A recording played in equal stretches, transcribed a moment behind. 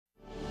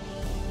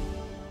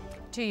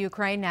To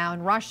Ukraine now,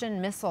 and Russian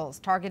missiles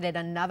targeted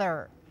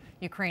another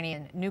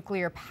Ukrainian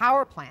nuclear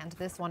power plant,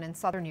 this one in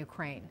southern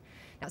Ukraine.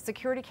 Now,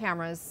 security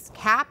cameras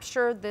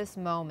captured this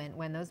moment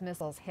when those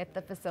missiles hit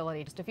the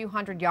facility just a few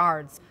hundred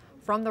yards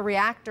from the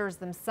reactors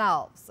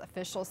themselves.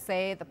 Officials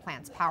say the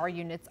plant's power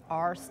units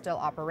are still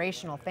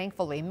operational,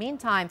 thankfully.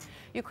 Meantime,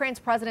 Ukraine's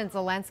President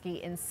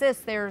Zelensky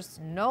insists there's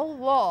no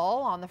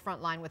lull on the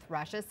front line with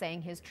Russia,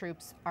 saying his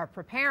troops are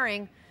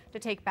preparing to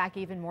take back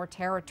even more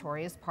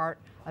territory as part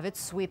of its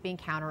sweeping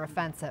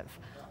counteroffensive.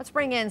 Let's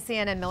bring in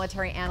CNN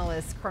military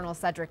analyst Colonel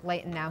Cedric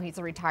Leighton now. He's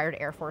a retired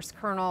Air Force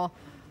colonel.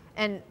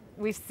 And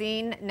we've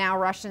seen now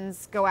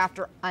Russians go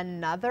after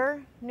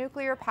another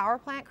nuclear power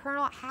plant,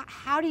 Colonel.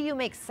 How do you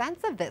make sense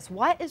of this?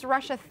 What is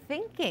Russia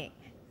thinking?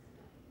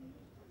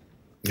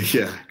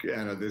 Yeah,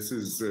 Anna, this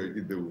is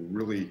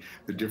really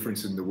the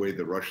difference in the way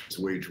the Russians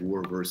wage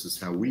war versus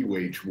how we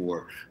wage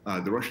war.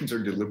 The Russians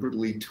are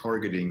deliberately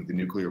targeting the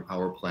nuclear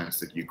power plants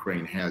that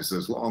Ukraine has,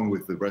 along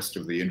with the rest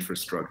of the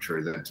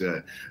infrastructure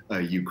that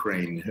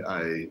Ukraine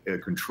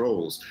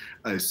controls.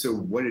 So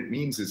what it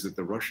means is that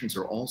the Russians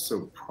are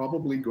also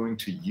probably going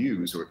to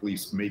use, or at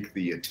least make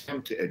the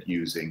attempt at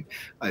using,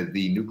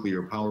 the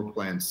nuclear power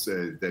plants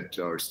that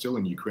are still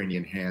in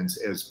Ukrainian hands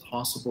as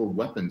possible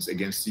weapons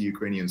against the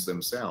Ukrainians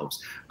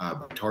themselves.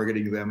 By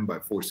targeting them, by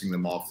forcing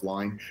them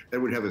offline, that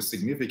would have a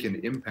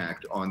significant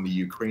impact on the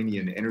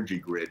Ukrainian energy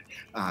grid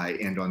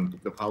and on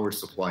the power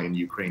supply in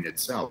Ukraine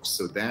itself.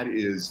 So that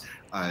is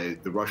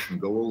the Russian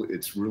goal.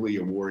 It's really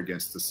a war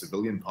against the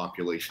civilian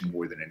population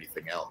more than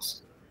anything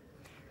else.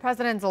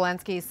 President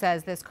Zelensky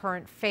says this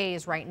current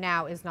phase right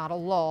now is not a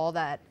lull,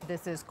 that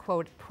this is,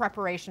 quote,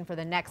 preparation for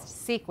the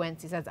next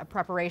sequence. He says a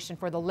preparation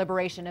for the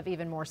liberation of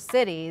even more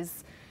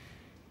cities.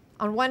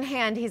 On one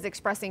hand, he's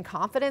expressing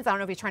confidence. I don't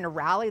know if he's trying to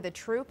rally the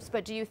troops,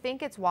 but do you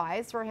think it's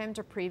wise for him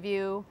to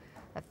preview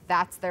that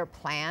that's their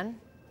plan?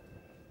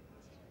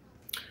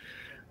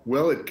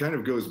 Well, it kind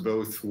of goes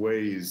both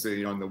ways.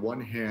 On the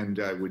one hand,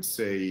 I would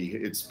say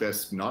it's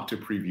best not to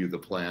preview the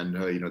plan.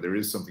 There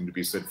is something to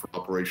be said for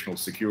operational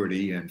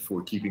security and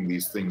for keeping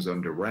these things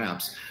under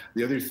wraps.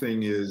 The other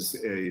thing is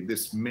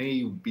this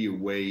may be a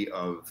way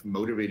of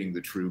motivating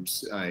the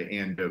troops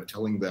and of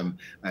telling them,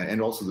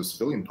 and also the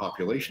civilian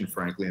population,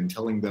 frankly, and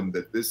telling them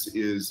that this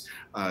is,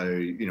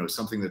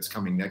 something that's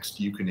coming next.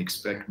 You can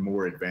expect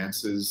more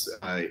advances,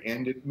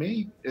 and it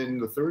may, in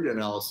the third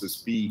analysis,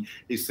 be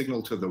a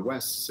signal to the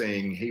West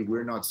saying, hey,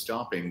 we're not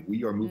stopping,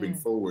 we are moving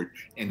forward,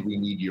 and we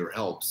need your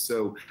help.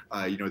 So,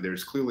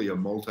 there's clearly a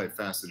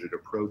multifaceted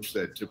approach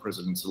that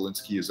President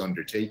Zelensky is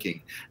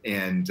undertaking,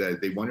 and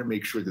they want to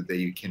make sure that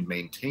they can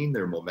maintain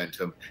their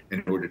momentum.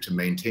 In order to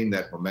maintain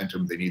that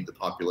momentum, they need the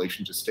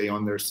population to stay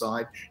on their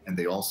side, and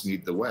they also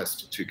need the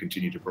West to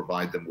continue to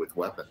provide them with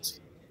weapons.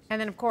 And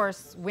then, of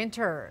course,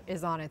 winter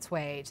is on its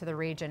way to the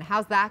region.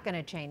 How's that going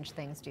to change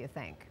things, do you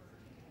think?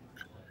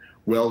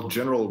 Well,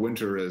 General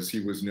Winter, as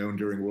he was known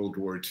during World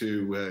War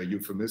II,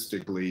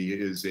 euphemistically,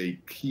 is a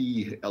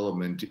key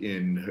element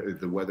in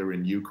the weather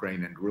in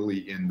Ukraine and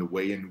really in the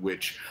way in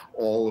which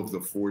all of the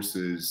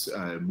forces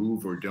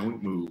move or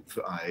don't move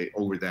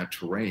over that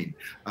terrain.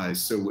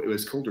 So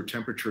as colder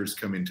temperatures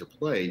come into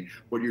play,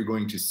 what you're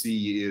going to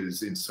see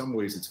is, in some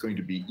ways, it's going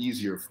to be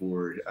easier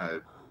for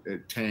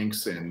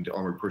tanks and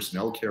armored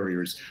personnel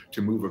carriers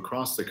to move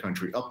across the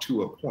country up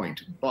to a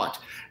point. But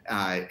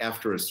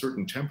after a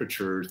certain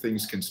temperature,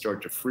 things can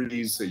start to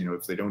freeze.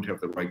 If they don't have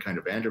the right kind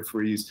of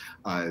antifreeze,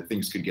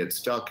 things could get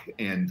stuck,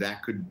 and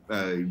that could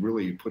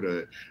really put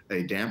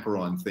a damper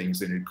on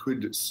things, and it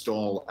could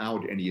stall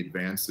out any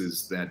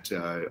advances that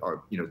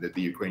that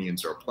the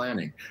Ukrainians are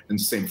planning. And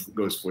the same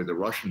goes for the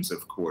Russians,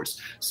 of course.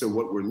 So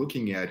what we're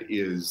looking at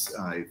is,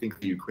 I think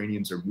the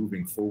Ukrainians are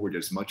moving forward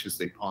as much as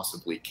they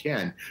possibly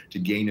can to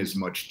gain as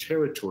much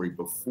territory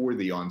before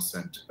the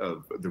onset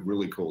of the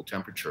really cold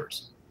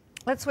temperatures.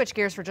 Let's switch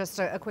gears for just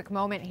a quick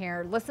moment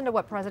here. Listen to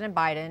what President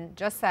Biden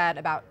just said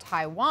about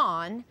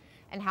Taiwan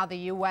and how the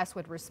U.S.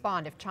 would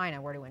respond if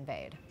China were to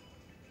invade.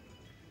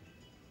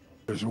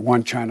 There's a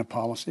one China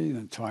policy,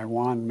 and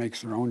Taiwan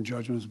makes their own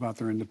judgments about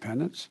their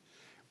independence.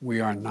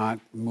 We are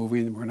not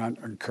moving, we're not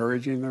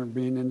encouraging their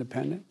being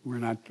independent.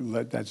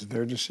 That's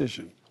their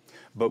decision.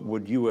 But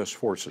would U.S.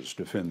 forces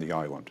defend the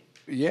island?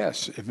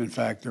 Yes, if in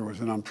fact there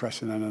was an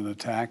unprecedented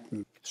attack.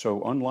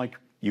 So unlike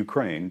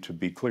Ukraine, to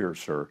be clear,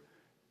 sir,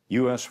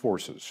 U.S.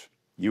 forces,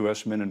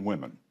 U.S. men and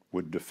women,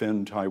 would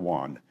defend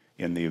Taiwan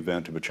in the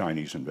event of a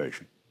Chinese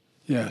invasion?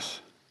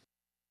 Yes.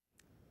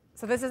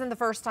 So this isn't the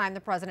first time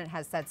the president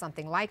has said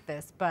something like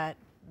this, but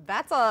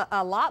that's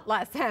a lot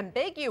less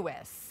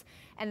ambiguous.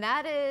 And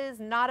that is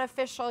not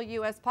official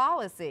U.S.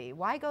 policy.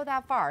 Why go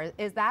that far?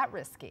 Is that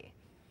risky?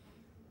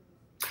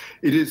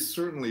 It is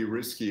certainly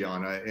risky,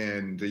 Anna,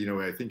 and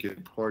I think in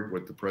part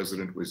what the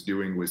president was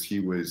doing was he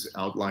was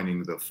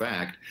outlining the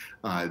fact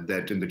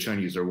that, and the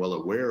Chinese are well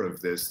aware of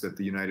this, that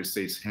the United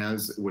States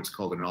has what's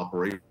called an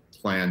operational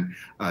plan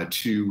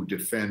to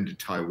defend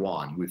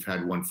Taiwan. We've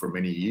had one for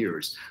many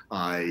years,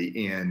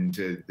 and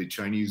the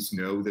Chinese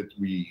know that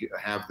we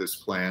have this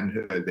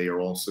plan. They are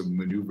also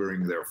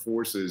maneuvering their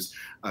forces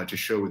to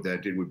show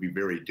that it would be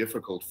very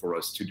difficult for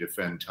us to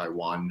defend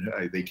Taiwan.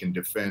 They can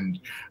defend,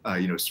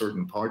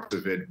 certain parts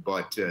of it,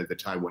 but the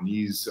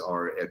Taiwanese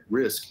are at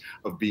risk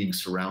of being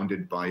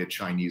surrounded by a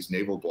Chinese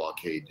naval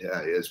blockade.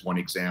 As one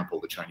example,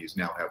 the Chinese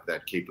now have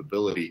that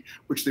capability,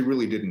 which they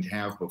really didn't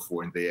have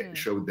before, and they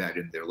showed that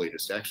in their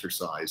latest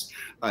exercise.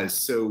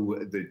 So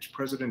the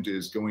president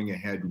is going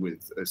ahead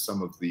with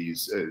some of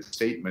these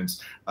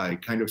statements,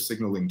 kind of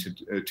signaling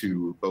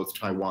to both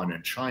Taiwan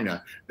and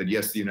China that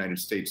yes, the United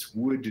States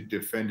would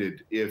defend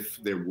it if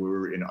there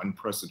were an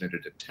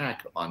unprecedented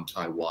attack on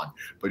Taiwan.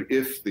 But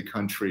if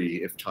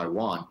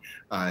Taiwan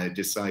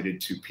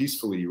decided to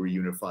peacefully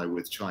reunify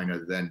with China,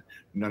 then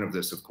none of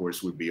this, of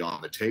course, would be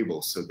on the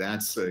table. So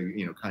that's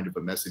kind of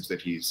a message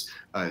that he's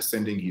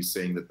sending. He's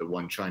saying that the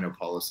one China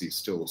policy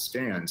still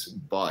stands,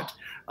 but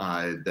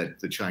that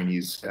the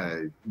Chinese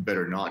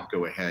better not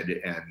go ahead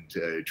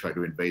and try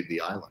to invade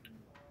the island.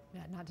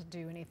 Yeah, not to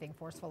do anything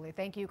forcefully.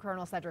 Thank you,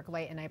 Colonel Cedric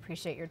Layton. I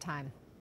appreciate your time.